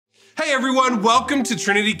everyone, welcome to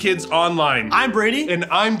Trinity Kids Online. I'm Brady. And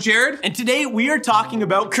I'm Jared. And today we are talking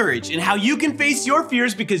about courage and how you can face your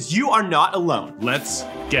fears because you are not alone. Let's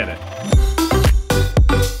get it.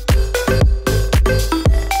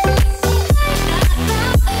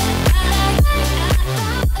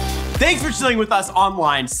 Thanks for chilling with us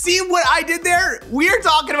online. See what I did there? We are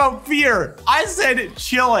talking about fear. I said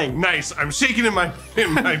chilling. Nice, I'm shaking in my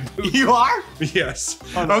boots. You are? Yes.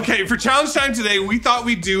 Oh, no. Okay, for challenge time today, we thought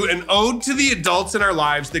we'd do an ode to the adults in our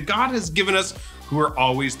lives that God has given us who are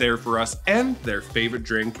always there for us and their favorite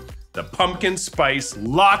drink, the pumpkin spice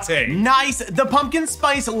latte. Nice, the pumpkin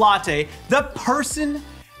spice latte. The person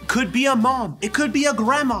could be a mom, it could be a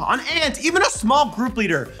grandma, an aunt, even a small group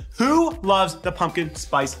leader. Who loves the pumpkin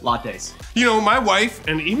spice lattes? You know, my wife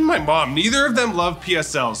and even my mom, neither of them love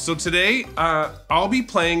PSLs. So today, I'll be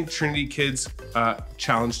playing Trinity Kids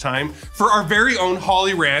Challenge Time for our very own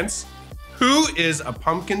Holly Rance, who is a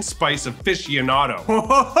pumpkin spice aficionado.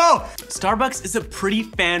 Starbucks is a pretty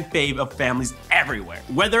fan fave of families everywhere.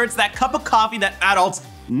 Whether it's that cup of coffee that adults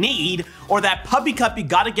need, or that puppy cup you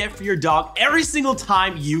gotta get for your dog every single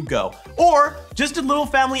time you go, or just a little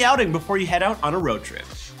family outing before you head out on a road trip.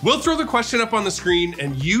 We'll throw the question up on the screen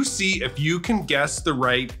and you see if you can guess the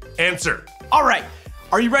right answer. All right,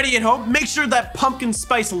 are you ready at home? Make sure that pumpkin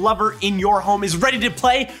spice lover in your home is ready to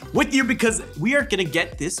play with you because we are gonna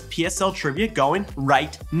get this PSL trivia going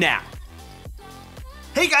right now.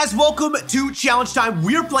 Hey guys, welcome to Challenge Time.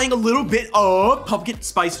 We're playing a little bit of pumpkin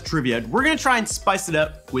spice trivia. We're gonna try and spice it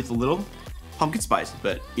up with a little pumpkin spice,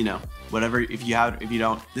 but you know, whatever, if you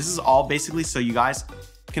don't. This is all basically so you guys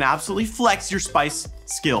can absolutely flex your spice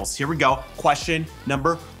skills. Here we go. Question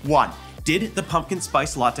number 1. Did the pumpkin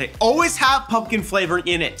spice latte always have pumpkin flavor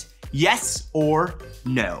in it? Yes or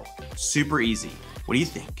no? Super easy. What do you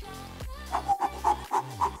think?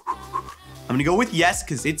 I'm gonna go with yes,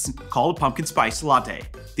 because it's called a pumpkin spice latte.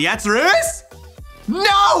 The answer is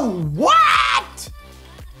no! What?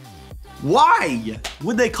 Why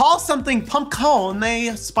would they call something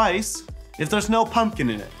pumpkin spice if there's no pumpkin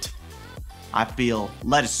in it? I feel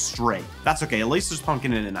led astray. That's okay, at least there's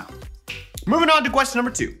pumpkin in it now. Moving on to question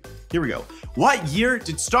number 2. Here we go. What year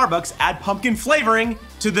did Starbucks add pumpkin flavoring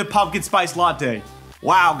to the pumpkin spice latte?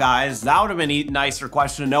 Wow, guys, that would have been a nicer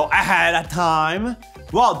question to know ahead of time.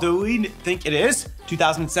 Well, do we think it is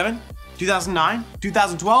 2007, 2009,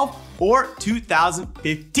 2012, or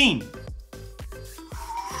 2015?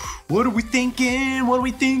 What are we thinking? What are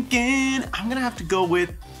we thinking? I'm gonna have to go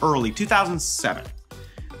with early 2007.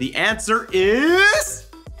 The answer is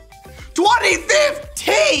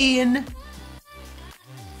 2015!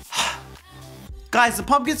 Guys, the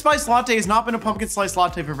pumpkin spice latte has not been a pumpkin spice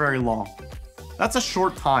latte for very long. That's a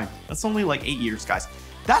short time. That's only like 8 years, guys.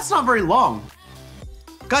 That's not very long.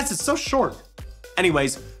 Guys, it's so short.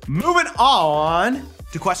 Anyways, moving on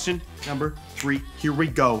to question number 3. Here we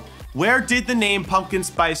go. Where did the name pumpkin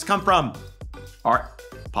spice come from? Our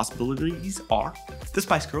possibilities are the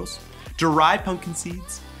Spice Girls, dried pumpkin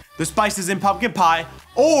seeds, the spices in pumpkin pie,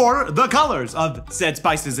 or the colors of said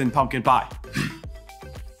spices in pumpkin pie.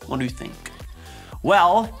 What do you think?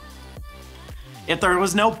 Well, if there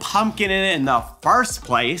was no pumpkin in it in the first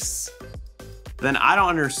place, then I don't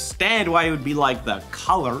understand why it would be like the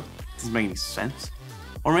color. Doesn't make any sense.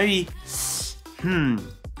 Or maybe,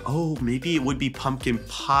 maybe it would be pumpkin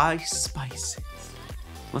pie spices.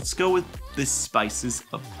 Let's go with the spices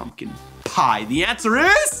of pumpkin pie. The answer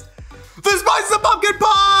is the spices of pumpkin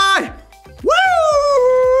pie!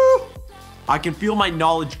 Woo! I can feel my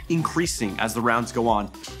knowledge increasing as the rounds go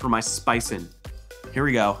on for my spicing. Here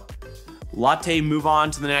we go. Latte, move on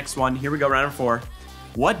to the next one. Here we go, round number 4.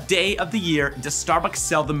 What day of the year does Starbucks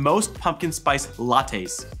sell the most pumpkin spice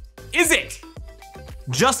lattes? Is it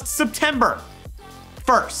just September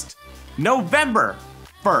 1st, November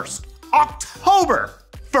 1st, October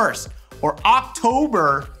 1st, or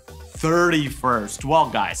October 31st? Well,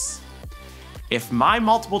 guys, if my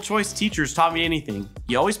multiple choice teachers taught me anything,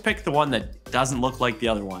 you always pick the one that doesn't look like the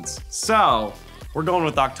other ones. So we're going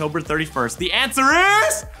with October 31st. The answer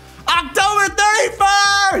is October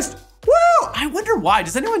 31st! Woo! I wonder why.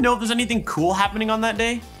 Does anyone know if there's anything cool happening on that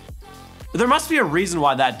day? There must be a reason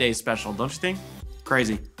why that day is special, don't you think?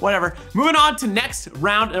 Crazy. Whatever. Moving on to next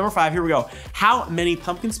round, number 5. Here we go. How many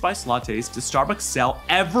pumpkin spice lattes does Starbucks sell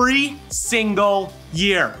every single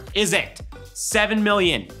year? Is it 7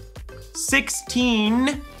 million,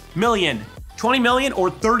 16 million, 20 million, or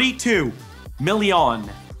 32 million?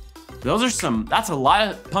 That's a lot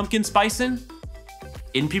of pumpkin spicing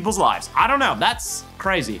in people's lives. I don't know, that's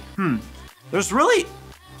crazy. There's really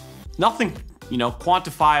nothing you know,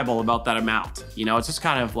 quantifiable about that amount. You know, it's just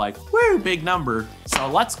kind of like, woo, big number. So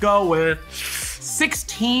let's go with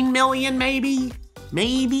 16 million, maybe?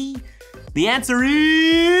 Maybe? The answer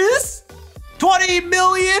is 20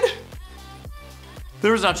 million.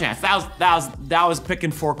 There was no chance. That was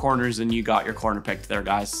picking 4 corners and you got your corner picked there,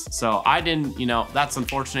 guys. So I didn't, you know, that's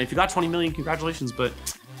unfortunate. If you got 20 million, congratulations, but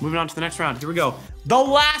moving on to the next round. Here we go. The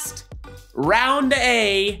last round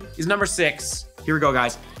A is number 6. Here we go,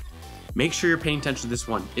 guys. Make sure you're paying attention to this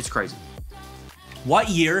one. It's crazy. What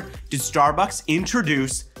year did Starbucks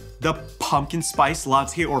introduce the pumpkin spice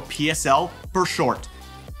latte, or PSL for short?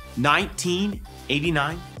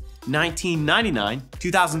 1989, 1999,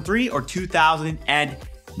 2003, or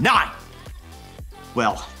 2009?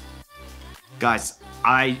 Well, guys,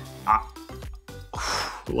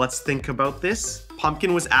 let's think about this.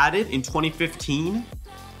 Pumpkin was added in 2015.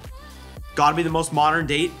 Gotta be the most modern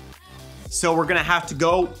date. So we're gonna have to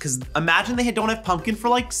go, because imagine they don't have pumpkin for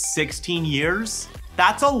like 16 years.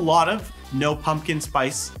 That's a lot of no pumpkin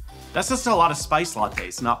spice. That's just a lot of spice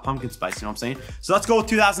lattes, not pumpkin spice, you know what I'm saying? So let's go with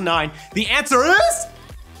 2009. The answer is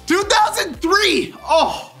 2003.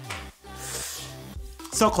 Oh,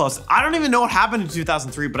 so close. I don't even know what happened in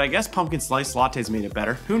 2003, but I guess pumpkin spice lattes made it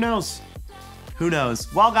better. Who knows? Who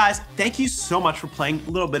knows? Well, guys, thank you so much for playing a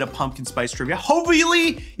little bit of pumpkin spice trivia.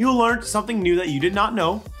 Hopefully you learned something new that you did not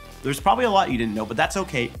know. There's probably a lot you didn't know, but that's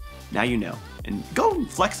okay. Now you know. And go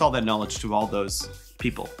flex all that knowledge to all those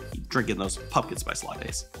people drinking those pumpkin spice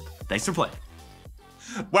lattes. Thanks for playing.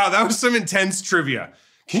 Wow, that was some intense trivia.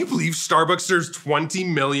 Can you believe Starbucks serves 20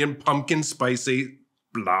 million pumpkin spicy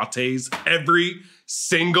lattes every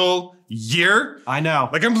single year? I know.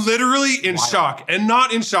 Like, I'm literally in shock, and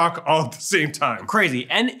not in shock all at the same time. Crazy.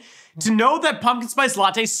 And to know that pumpkin spice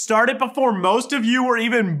latte started before most of you were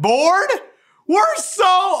even born? We're so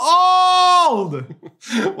old!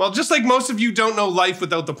 Well, just like most of you don't know life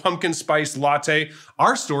without the pumpkin spice latte,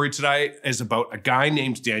 our story today is about a guy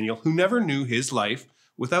named Daniel who never knew his life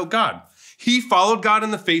without God. He followed God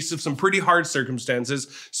in the face of some pretty hard circumstances,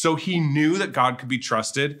 so he knew that God could be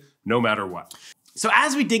trusted no matter what. So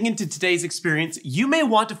as we dig into today's experience, you may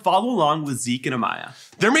want to follow along with Zeke and Amaya.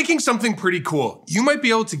 They're making something pretty cool. You might be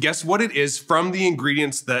able to guess what it is from the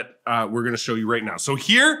ingredients that we're gonna show you right now. So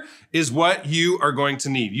here is what you are going to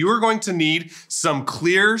need. You are going to need some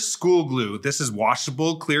clear school glue. This is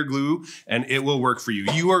washable clear glue, and it will work for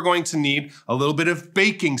you. You are going to need a little bit of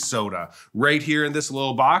baking soda right here in this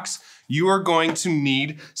little box. You are going to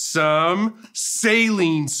need some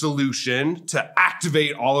saline solution to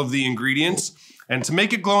activate all of the ingredients. And to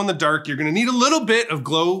make it glow in the dark, you're gonna need a little bit of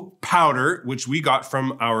glow powder, which we got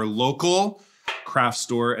from our local craft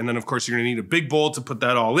store. And then of course, you're gonna need a big bowl to put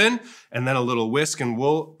that all in, and then a little whisk, and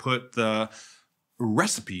we'll put the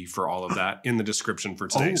recipe for all of that in the description for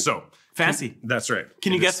today. So fancy. That's right.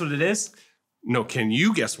 Can you guess what it is? No, can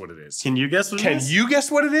you guess what it is? Can you guess what it is? Can you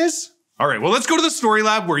guess what it is? All right, well, let's go to the Story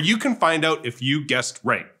Lab where you can find out if you guessed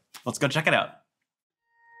right. Let's go check it out.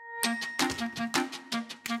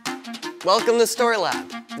 Welcome to Story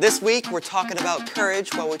Lab. This week, we're talking about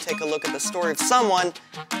courage while we take a look at the story of someone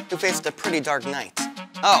who faced a pretty dark night.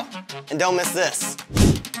 Oh, and don't miss this.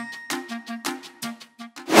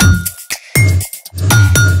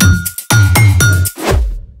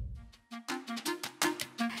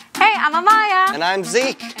 Hey, I'm Amaya. And I'm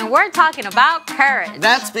Zeke. And we're talking about courage.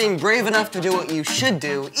 That's being brave enough to do what you should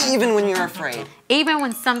do, even when you're afraid. Even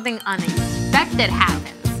when something unexpected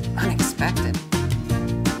happens. Unexpected?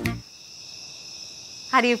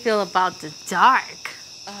 How do you feel about the dark?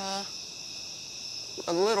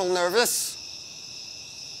 A little nervous.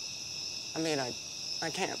 I mean, I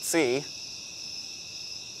can't see.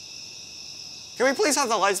 Can we please have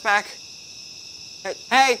the lights back?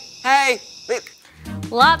 Hey!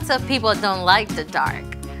 Lots of people don't like the dark.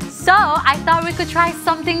 So I thought we could try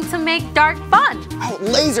something to make dark fun. Oh,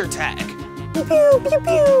 laser tag. Pew, pew, pew,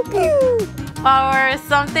 pew, pew. Or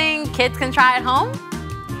something kids can try at home.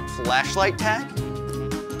 Flashlight tag?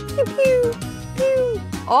 Pew, pew, pew.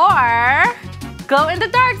 Or glow in the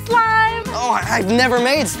dark slime. Oh, I've never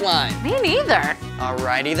made slime. Me neither.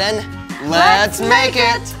 Alrighty then, let's make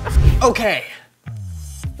it. Okay,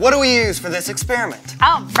 what do we use for this experiment?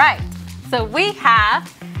 All right, so we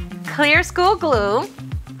have clear school glue,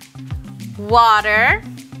 water,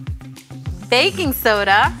 baking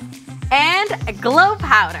soda, and glow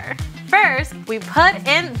powder. First, we put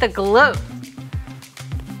in the glue.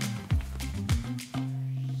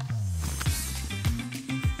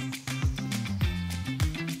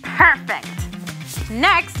 Perfect.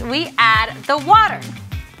 Next, we add the water.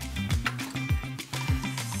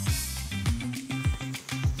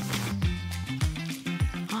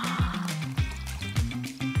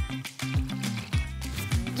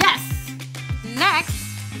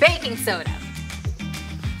 baking soda.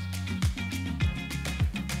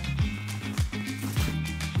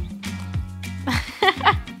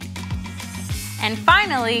 And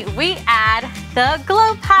finally, we add the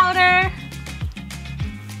glow powder.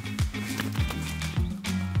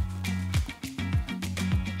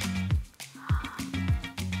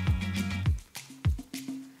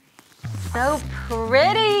 So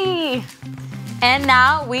pretty. And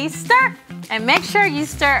now we stir. And make sure you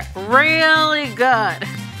stir really good.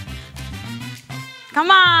 Come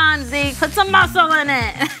on, Zeke, put some muscle in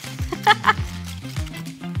it.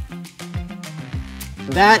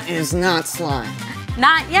 That is not slime.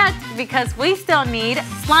 Not yet, because we still need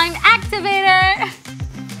slime activator.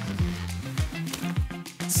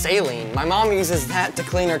 Saline. My mom uses that to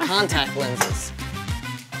clean her contact lenses.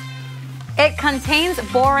 It contains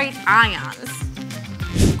borate ions.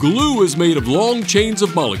 Glue is made of long chains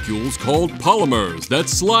of molecules called polymers that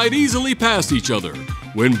slide easily past each other.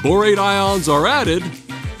 When borate ions are added,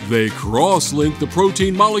 they cross-link the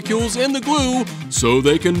protein molecules in the glue so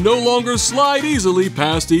they can no longer slide easily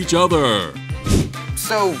past each other.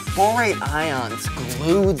 So borate ions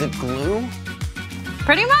glue the glue?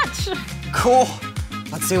 Pretty much. Cool.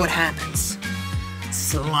 Let's see what happens.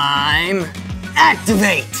 Slime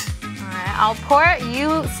activate. All right, I'll pour it,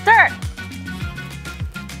 you stir.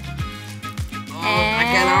 I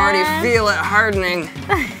can already feel it hardening.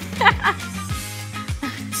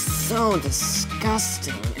 So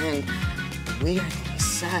disgusting and weirdly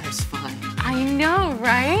satisfying. I know,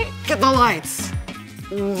 right? Get the lights.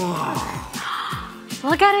 Whoa.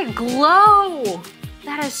 Look at it glow.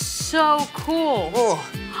 That is so cool. Oh,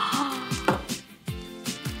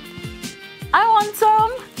 I want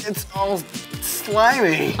some. it's all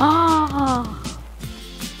slimy. Oh.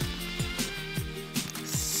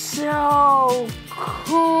 So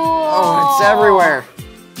cool. Oh, it's everywhere.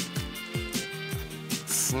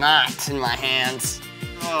 Snot in my hands.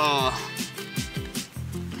 Oh.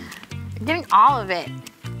 You're getting all of it.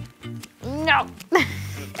 No.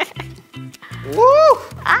 Woo!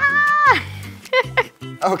 Ah!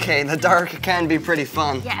 Okay, the dark can be pretty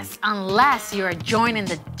fun. Yes, unless you're joined in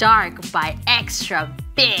the dark by extra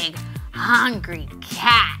big, hungry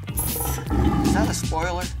cats. Is that a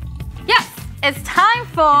spoiler? Yes, it's time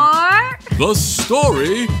for... The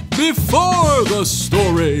story before the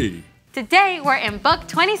story. Today, we're in book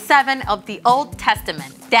 27 of the Old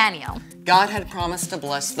Testament, Daniel. God had promised to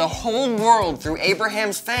bless the whole world through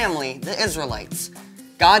Abraham's family, the Israelites.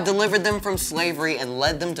 God delivered them from slavery and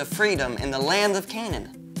led them to freedom in the land of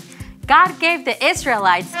Canaan. God gave the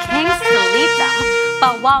Israelites kings to lead them,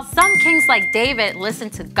 but while some kings like David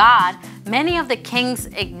listened to God, many of the kings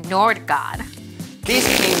ignored God. These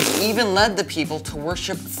kings even led the people to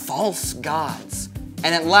worship false gods.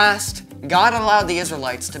 And at last, God allowed the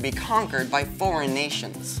Israelites to be conquered by foreign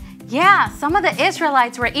nations. Yeah, some of the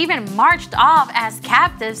Israelites were even marched off as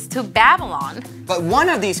captives to Babylon. But one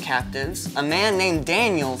of these captives, a man named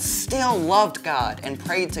Daniel, still loved God and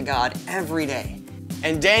prayed to God every day.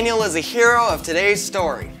 And Daniel is a hero of today's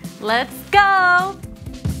story. Let's go!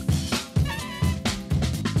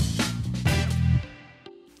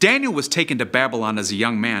 Daniel was taken to Babylon as a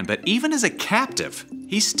young man, but even as a captive,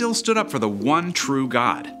 he still stood up for the one true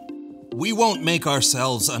God. We won't make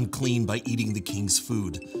ourselves unclean by eating the king's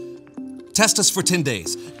food. Test us for 10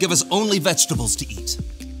 days. Give us only vegetables to eat.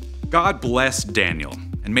 God blessed Daniel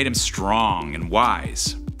and made him strong and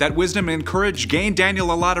wise. That wisdom and courage gained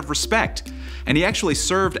Daniel a lot of respect, and he actually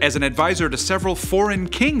served as an advisor to several foreign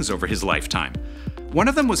kings over his lifetime. One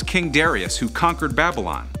of them was King Darius, who conquered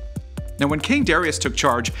Babylon. Now, when King Darius took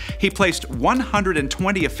charge, he placed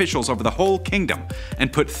 120 officials over the whole kingdom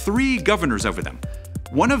and put 3 governors over them.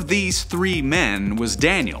 One of these 3 men was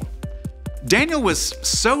Daniel. Daniel was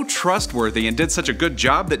so trustworthy and did such a good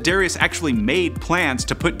job that Darius actually made plans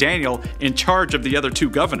to put Daniel in charge of the other 2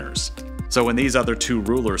 governors. So when these other 2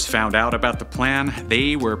 rulers found out about the plan,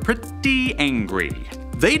 they were pretty angry.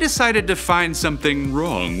 They decided to find something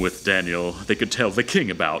wrong with Daniel they could tell the king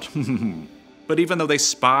about. But even though they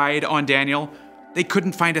spied on Daniel, they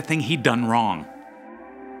couldn't find a thing he'd done wrong.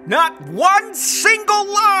 Not one single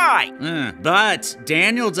lie! But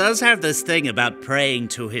Daniel does have this thing about praying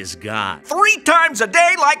to his God. 3 times a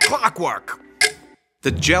day like clockwork. The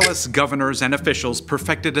jealous governors and officials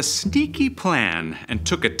perfected a sneaky plan and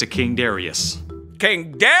took it to King Darius.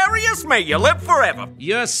 King Darius, may you live forever.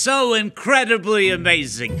 You're so incredibly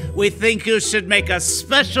amazing. We think you should make a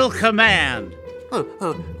special command.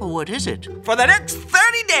 What is it? For the next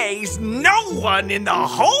 30 days, no one in the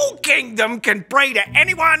whole kingdom can pray to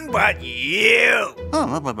anyone but you.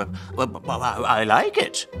 I like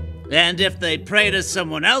it. And if they pray to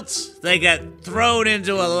someone else, they get thrown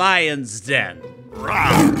into a lion's den.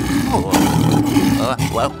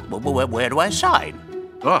 Where do I sign?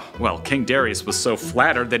 Oh, well, King Darius was so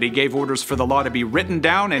flattered that he gave orders for the law to be written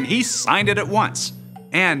down, and he signed it at once.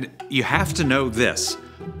 And you have to know this.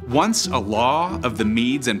 Once a law of the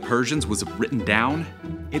Medes and Persians was written down,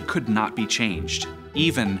 it could not be changed,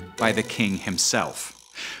 even by the king himself.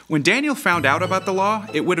 When Daniel found out about the law,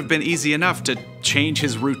 it would have been easy enough to change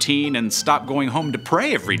his routine and stop going home to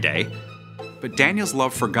pray every day. But Daniel's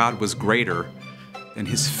love for God was greater than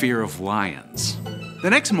his fear of lions. The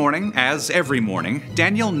next morning, as every morning,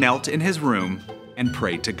 Daniel knelt in his room and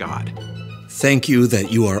prayed to God. Thank you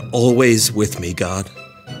that you are always with me, God.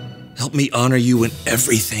 Help me honor you in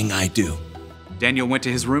everything I do. Daniel went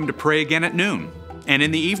to his room to pray again at noon and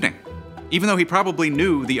in the evening, even though he probably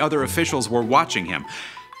knew the other officials were watching him.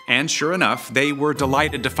 And sure enough, they were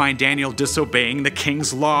delighted to find Daniel disobeying the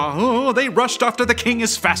king's law. Oh, they rushed after the king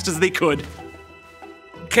as fast as they could.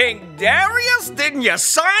 King Darius, didn't you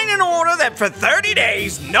sign an order that for 30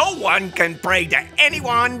 days no one can pray to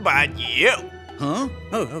anyone but you? Huh?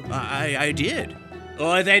 Oh, I did.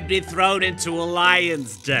 Or they'd be thrown into a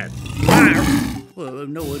lion's den. Well,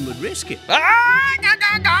 no one would risk it.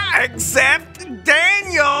 Except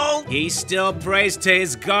Daniel. He still prays to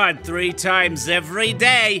his God 3 times every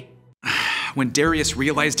day. When Darius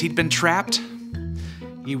realized he'd been trapped,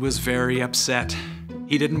 he was very upset.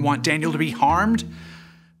 He didn't want Daniel to be harmed,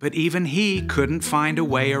 but even he couldn't find a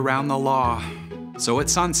way around the law. So at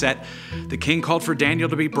sunset, the king called for Daniel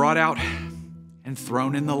to be brought out and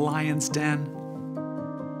thrown in the lion's den.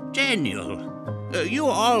 Daniel, you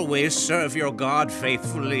always serve your God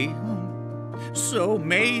faithfully, so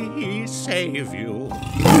may he save you.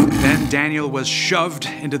 Then Daniel was shoved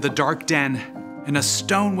into the dark den, and a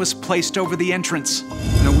stone was placed over the entrance.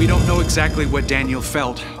 Now, we don't know exactly what Daniel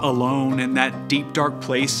felt alone in that deep, dark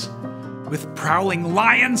place with prowling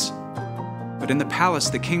lions. But in the palace,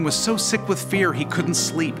 the king was so sick with fear he couldn't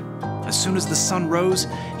sleep. As soon as the sun rose,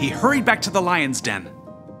 he hurried back to the lion's den.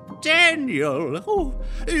 Daniel,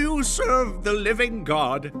 you serve the living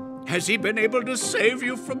God. Has he been able to save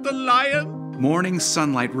you from the lion? Morning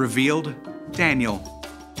sunlight revealed Daniel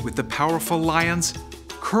with the powerful lions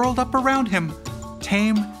curled up around him,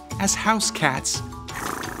 tame as house cats.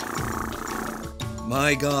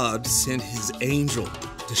 My God sent his angel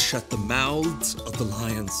to shut the mouths of the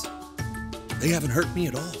lions. They haven't hurt me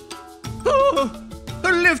at all. Oh,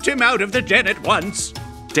 lift him out of the den at once.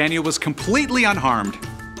 Daniel was completely unharmed.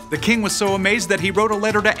 The king was so amazed that he wrote a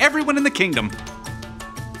letter to everyone in the kingdom.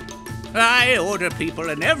 I order people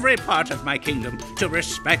in every part of my kingdom to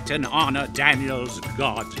respect and honor Daniel's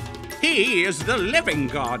God. He is the living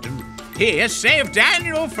God. He has saved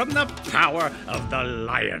Daniel from the power of the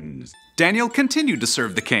lions. Daniel continued to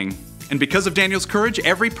serve the king, and because of Daniel's courage,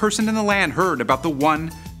 every person in the land heard about the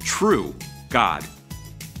one true God.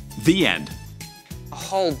 The end. A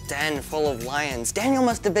whole den full of lions. Daniel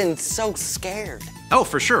must have been so scared. Oh,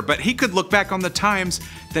 for sure, but he could look back on the times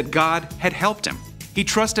that God had helped him. He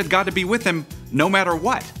trusted God to be with him no matter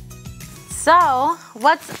what. So,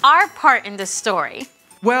 what's our part in this story?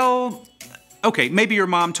 Well, okay, maybe your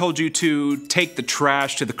mom told you to take the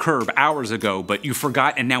trash to the curb hours ago, but you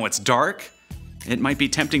forgot and now it's dark. It might be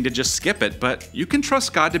tempting to just skip it, but you can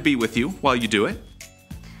trust God to be with you while you do it.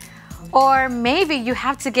 Or maybe you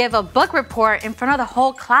have to give a book report in front of the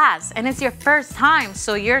whole class and it's your first time,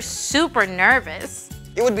 so you're super nervous.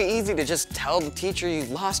 It would be easy to just tell the teacher you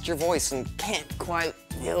lost your voice and can't quite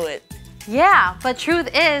do it. Yeah, but truth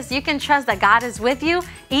is, you can trust that God is with you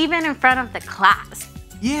even in front of the class.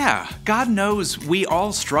 Yeah, God knows we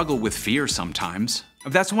all struggle with fear sometimes.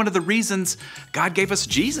 That's one of the reasons God gave us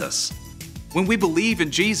Jesus. When we believe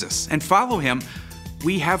in Jesus and follow him,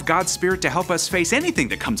 we have God's Spirit to help us face anything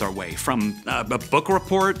that comes our way, from a book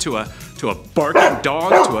report to a barking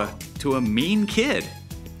dog to a mean kid.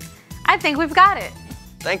 I think we've got it.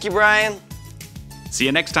 Thank you, Brian. See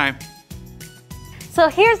you next time. So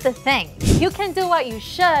here's the thing. You can do what you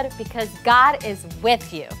should because God is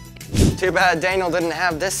with you. Too bad Daniel didn't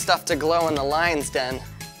have this stuff to glow in the lion's den.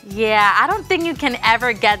 Yeah, I don't think you can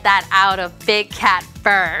ever get that out of big cat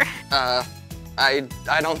fur.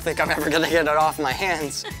 I don't think I'm ever gonna get it off my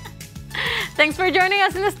hands. Thanks for joining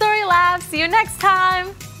us in the Story Lab. See you next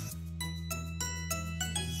time.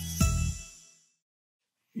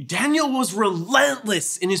 Daniel was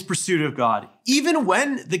relentless in his pursuit of God, even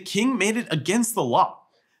when the king made it against the law.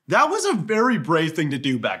 That was a very brave thing to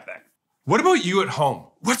do back then. What about you at home?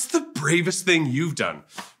 What's the bravest thing you've done?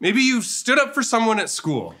 Maybe you've stood up for someone at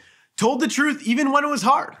school. Told the truth even when it was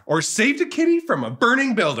hard. Or saved a kitty from a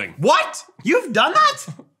burning building. What? You've done that?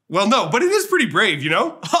 Well, no, but it is pretty brave, you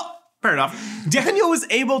know? Fair enough. Daniel was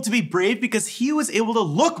able to be brave because he was able to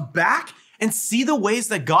look back and see the ways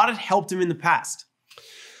that God had helped him in the past.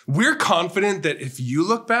 We're confident that if you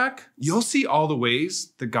look back, you'll see all the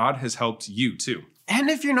ways that God has helped you too. And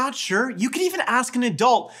if you're not sure, you can even ask an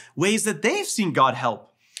adult ways that they've seen God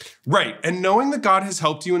help. Right, and knowing that God has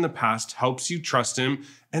helped you in the past helps you trust him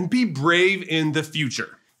and be brave in the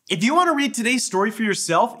future. If you want to read today's story for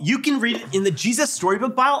yourself, you can read it in the Jesus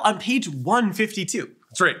Storybook Bible on page 152.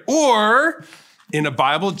 That's right. Or in a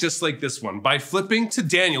Bible just like this one by flipping to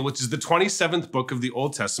Daniel, which is the 27th book of the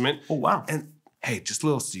Old Testament. Oh, wow. And hey, just a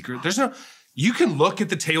little secret. You can look at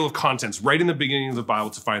the table of contents right in the beginning of the Bible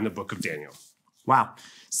to find the book of Daniel. Wow.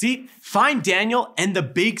 See, find Daniel and the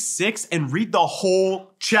Big Six and read the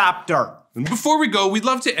whole chapter. And before we go, we'd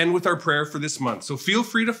love to end with our prayer for this month. So feel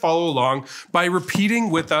free to follow along by repeating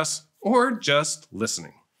with us or just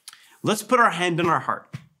listening. Let's put our hand on our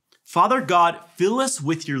heart. Father God, fill us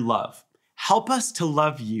with your love. Help us to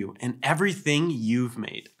love you and everything you've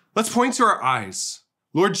made. Let's point to our eyes.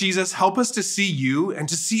 Lord Jesus, help us to see you and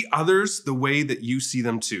to see others the way that you see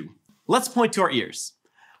them too. Let's point to our ears.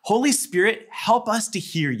 Holy Spirit, help us to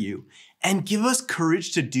hear you and give us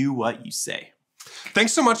courage to do what you say.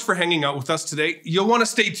 Thanks so much for hanging out with us today. You'll want to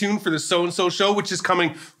stay tuned for the So-and-So Show, which is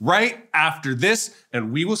coming right after this,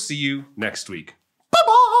 and we will see you next week.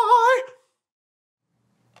 Bye-bye!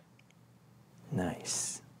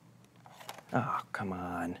 Nice. Oh, come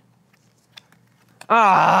on.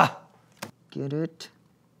 Ah! Get it?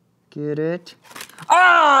 Get it?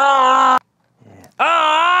 Ah! Yeah.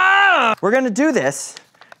 Ah! We're gonna do this,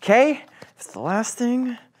 okay? It's the last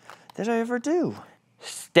thing that I ever do.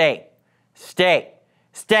 Stay. Stay.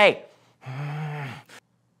 Stay.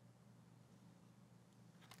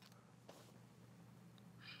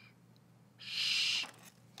 Shh.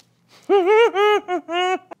 Here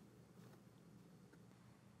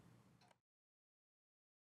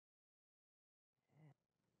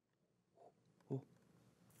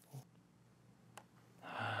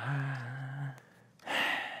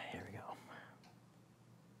we go.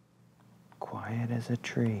 Quiet as a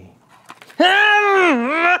tree.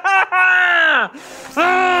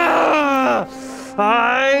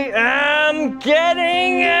 I am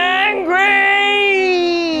getting angry!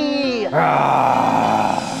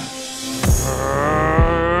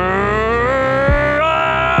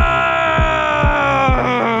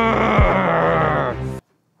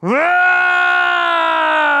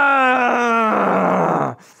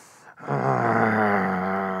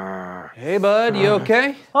 Hey, bud, you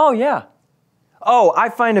okay? Oh, yeah. Oh, I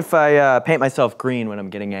find if I paint myself green when I'm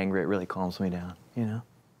getting angry, it really calms me down, you know?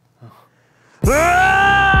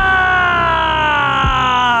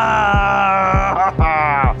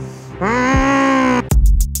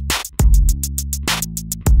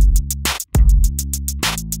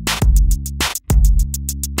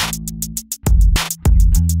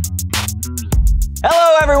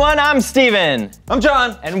 Hello, everyone. I'm Steven. I'm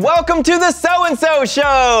John. And welcome to the So-and-So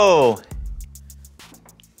Show.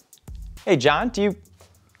 Hey, John, do you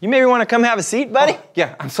maybe want to come have a seat, buddy? Oh,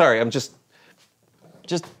 yeah, I'm sorry. I'm just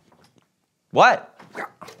what?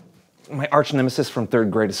 My arch nemesis from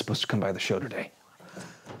 3rd grade is supposed to come by the show today.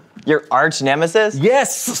 Your arch nemesis?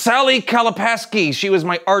 Yes, Sally Kalapaski. She was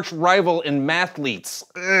my arch rival in mathletes.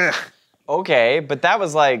 Ugh. Okay, but that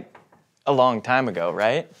was like a long time ago,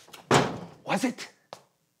 right? Was it?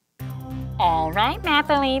 All right,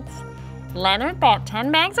 mathletes. Leonard bought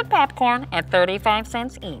 10 bags of popcorn at 35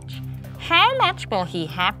 cents each. How much will he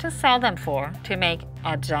have to sell them for to make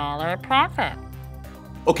 $1 profit?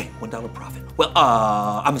 Okay, $1 profit. Well,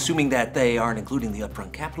 I'm assuming that they aren't including the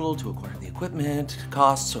upfront capital to acquire the equipment,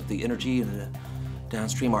 costs of the energy and the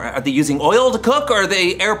downstream. Or are they using oil to cook, or are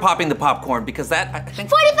they air popping the popcorn? Because that, I think...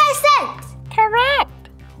 45 cents! Correct!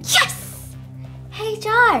 Yes! Hey,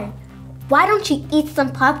 John, why don't you eat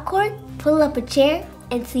some popcorn, pull up a chair,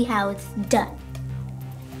 and see how it's done?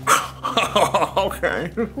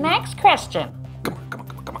 Okay. Next question.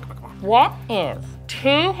 Come on. What is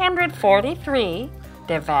 243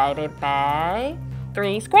 divided by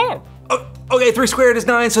 3 squared? Okay, 3 squared is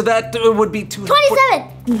 9, so that would be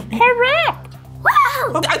 27! Correct!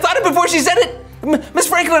 Wow! I thought it before she said it! Miss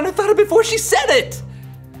Franklin, I thought it before she said it!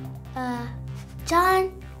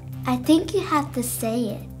 John, I think you have to say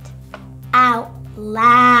it out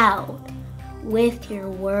loud with your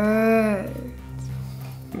words.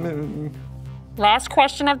 Last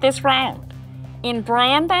question of this round. In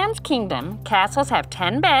Brandon's kingdom, castles have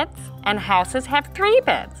 10 beds and houses have 3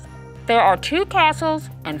 beds. There are 2 castles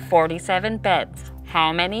and 47 beds.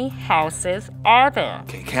 How many houses are there?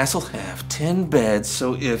 Okay, castle have 10 beds,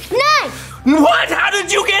 so if... 9! What? How did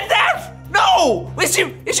you get that? No! Is she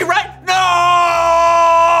right? No!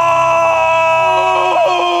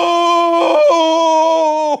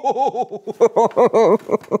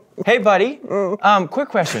 Hey, buddy. Quick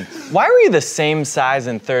question. Why were you the same size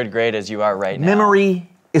in 3rd grade as you are right now? Memory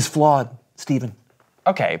is flawed, Stephen.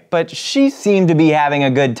 Okay, but she seemed to be having a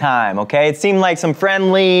good time, okay? It seemed like some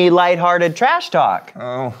friendly, lighthearted trash talk.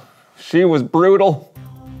 Oh, she was brutal.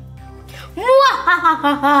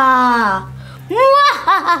 Mwahaha!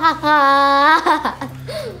 Mwahaha!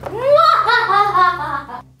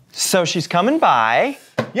 So she's coming by.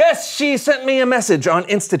 Yes, she sent me a message on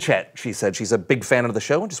InstaChat. She said she's a big fan of the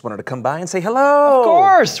show and just wanted to come by and say hello. Of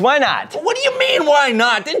course, why not? What do you mean, why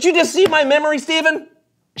not? Didn't you just see my memory, Stephen?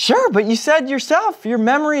 Sure, but you said yourself, your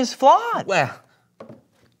memory is flawed. Well,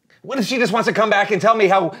 what if she just wants to come back and tell me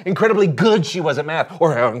how incredibly good she was at math,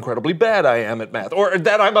 or how incredibly bad I am at math, or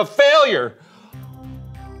that I'm a failure?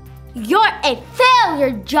 You're a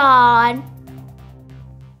failure, John.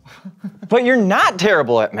 But you're not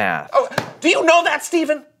terrible at math. Oh, do you know that,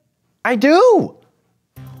 Stephen? I do.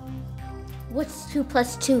 What's 2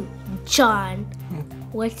 plus 2, John?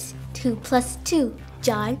 What's 2 plus 2,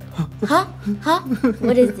 John? Huh?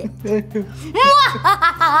 What is it?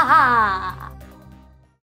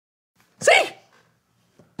 See?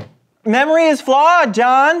 Memory is flawed,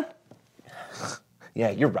 John. Yeah,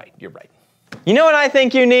 you're right. You know what I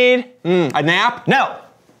think you need? A nap? No.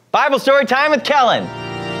 Bible story time with Kellen.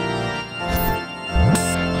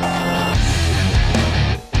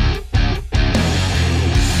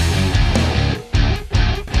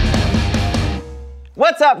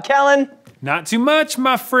 What's up, Kellen? Not too much,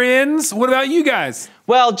 my friends. What about you guys?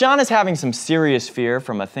 Well, John is having some serious fear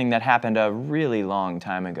from a thing that happened a really long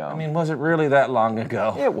time ago. I mean, was it really that long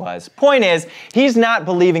ago? It was. Point is, he's not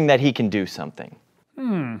believing that he can do something.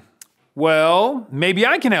 Well, maybe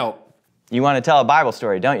I can help. You want to tell a Bible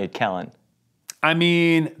story, don't you, Kellen? I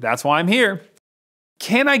mean, that's why I'm here.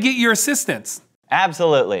 Can I get your assistance?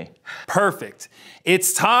 Absolutely. Perfect.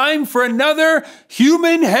 It's time for another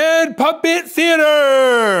Human Head Puppet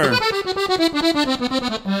Theater!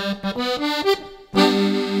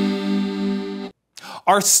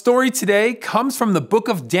 Our story today comes from the book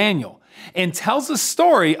of Daniel and tells the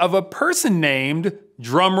story of a person named,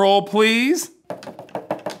 drumroll please,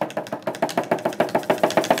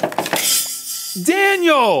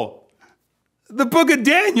 Daniel! The book of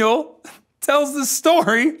Daniel tells the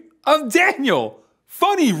story of Daniel.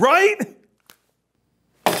 Funny, right?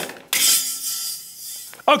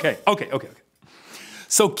 Okay.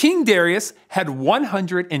 So King Darius had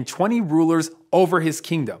 120 rulers over his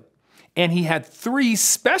kingdom, and he had 3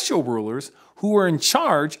 special rulers who were in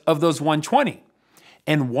charge of those 120.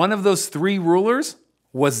 And one of those 3 rulers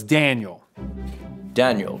was Daniel.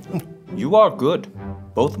 Daniel, you are good,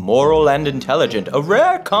 both moral and intelligent, a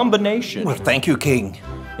rare combination. Well, thank you, King.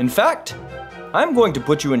 In fact, I'm going to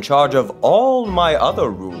put you in charge of all my other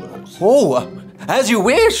rulers. Oh, as you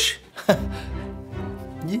wish.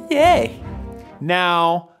 Yay.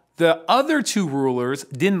 Now, the other 2 rulers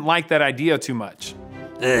didn't like that idea too much.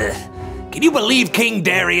 Can you believe King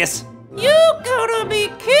Darius? You gotta be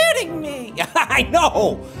kidding me! I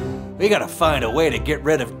know! We gotta find a way to get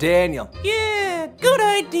rid of Daniel. Yeah, good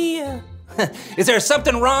idea. Is there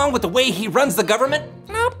something wrong with the way he runs the government?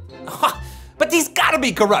 Nope. But he's gotta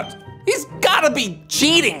be corrupt. He's gotta be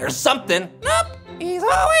cheating or something. Nope, he's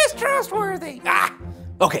always trustworthy.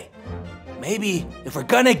 Okay. Maybe if we're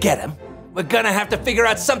gonna get him, we're gonna have to figure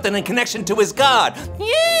out something in connection to his god.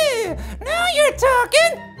 Yeah, now you're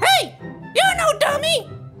talking. Hey, you're no dummy.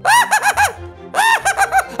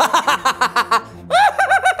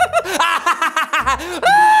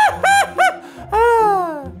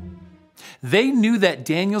 They knew that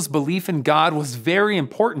Daniel's belief in God was very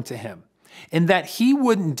important to him, and that he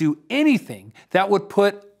wouldn't do anything that would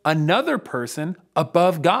put another person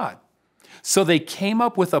above God. So they came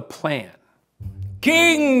up with a plan.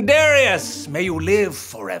 King Darius, may you live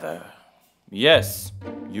forever. Yes,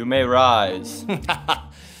 you may rise.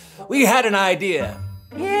 We had an idea.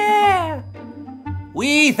 Yeah.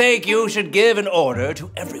 We think you should give an order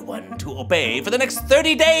to everyone to obey for the next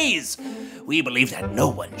 30 days. We believe that no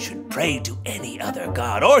one should pray to any other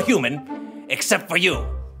god or human except for you.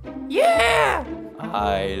 Yeah.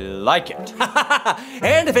 I like it.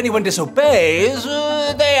 And if anyone disobeys,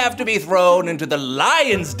 they have to be thrown into the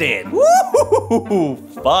lion's den. Woo-hoo-hoo-hoo,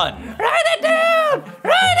 fun. Write it down!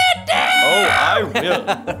 Write it down! Oh, I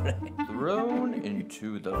will. Thrown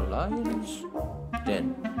into the lion's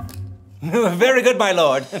den. Very good, my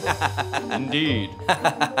lord. Indeed.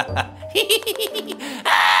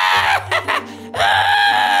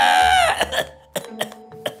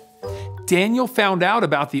 Daniel found out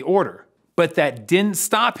about the order, but that didn't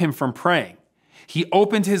stop him from praying. He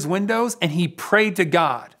opened his windows and he prayed to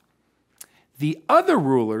God. The other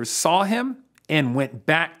rulers saw him and went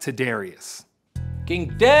back to Darius.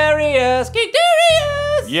 King Darius! King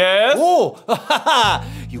Darius! Yes? Oh,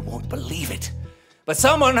 you won't believe it. But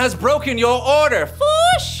someone has broken your order.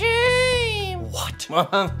 For shame! What?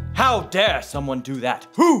 How dare someone do that?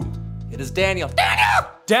 Who? It is Daniel. Daniel!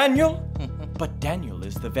 Daniel? But Daniel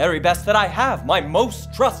is the very best that I have, my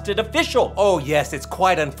most trusted official. Oh, yes, it's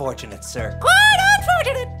quite unfortunate, sir. Quite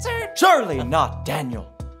unfortunate, sir. Surely not Daniel.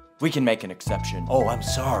 We can make an exception. Oh, I'm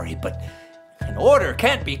sorry, but an order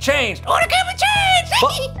can't be changed. Order can't be changed!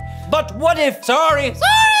 But what if... Sorry!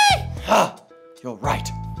 You're right.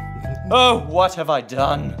 Oh, what have I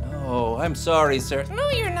done? Oh, I'm sorry, sir.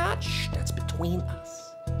 No, you're not. Shh, that's between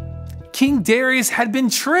us. King Darius had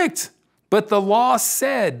been tricked, but the law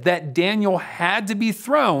said that Daniel had to be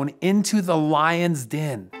thrown into the lion's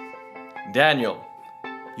den. Daniel,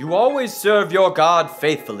 you always serve your God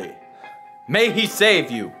faithfully. May he save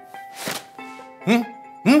you. Whoa!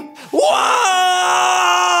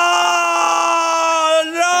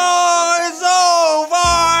 No, it's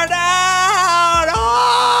over now! Oh,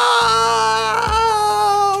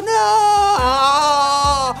 no!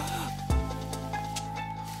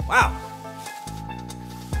 Wow.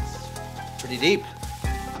 Pretty deep.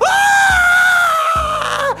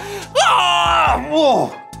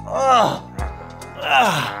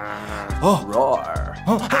 Roar.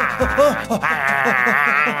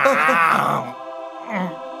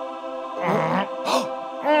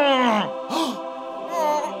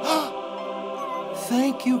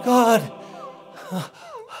 Thank you, God.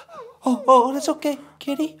 Oh, that's okay,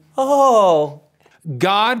 kitty. Oh.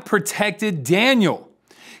 God protected Daniel.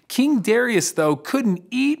 King Darius, though, couldn't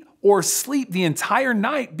eat or sleep the entire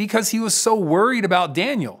night because he was so worried about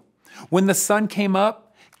Daniel. When the sun came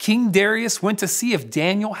up, King Darius went to see if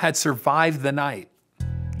Daniel had survived the night.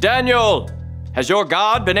 Daniel, has your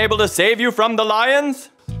God been able to save you from the lions?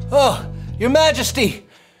 Oh, Your Majesty,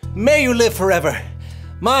 may you live forever.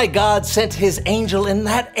 My God sent his angel, and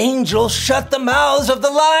that angel shut the mouths of the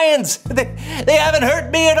lions. They haven't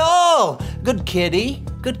hurt me at all. Good kitty,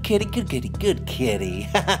 good kitty, good kitty, good kitty.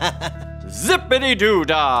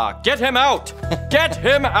 Zippity-doo-dah! Get him out! Get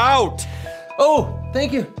him out! Oh,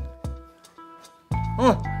 thank you.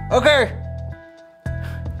 Okay.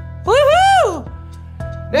 Woohoo!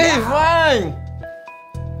 This is fun.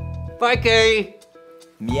 Bye, Kitty.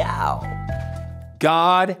 Meow.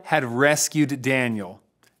 God had rescued Daniel.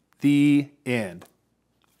 The end.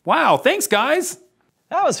 Wow, thanks, guys.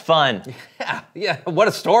 That was fun. Yeah, what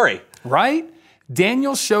a story. Right?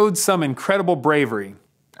 Daniel showed some incredible bravery.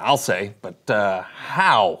 I'll say, but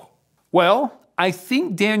how? Well, I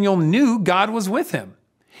think Daniel knew God was with him.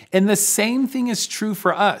 And the same thing is true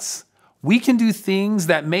for us. We can do things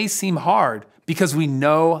that may seem hard because we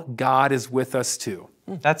know God is with us too.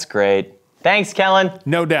 That's great. Thanks, Kellen.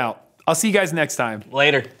 No doubt. I'll see you guys next time.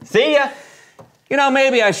 Later. See ya. You know,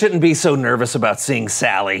 maybe I shouldn't be so nervous about seeing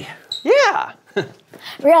Sally. Yeah.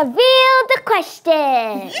 Reveal the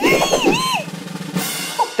question.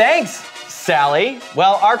 Thanks, Sally.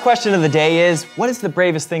 Well, our question of the day is, what is the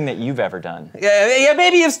bravest thing that you've ever done? Yeah,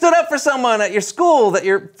 maybe you've stood up for someone at your school that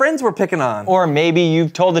your friends were picking on. Or maybe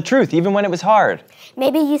you've told the truth, even when it was hard.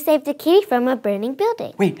 Maybe you saved a kitty from a burning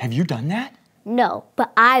building. Wait, have you done that? No,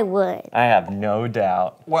 but I would. I have no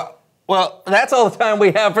doubt. Well, that's all the time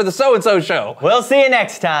we have for the So-and-So Show. We'll see you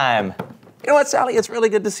next time. You know what, Sally? It's really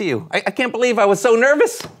good to see you. I can't believe I was so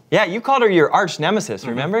nervous. Yeah, you called her your arch nemesis,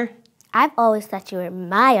 remember? I've always thought you were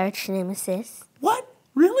my arch nemesis. What?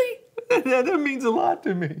 Really? That means a lot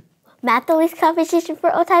to me. Math Elise competition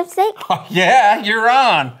for old time's sake? Oh, yeah, you're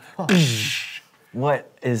on.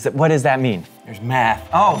 What does that mean? There's math.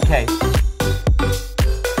 Oh, okay.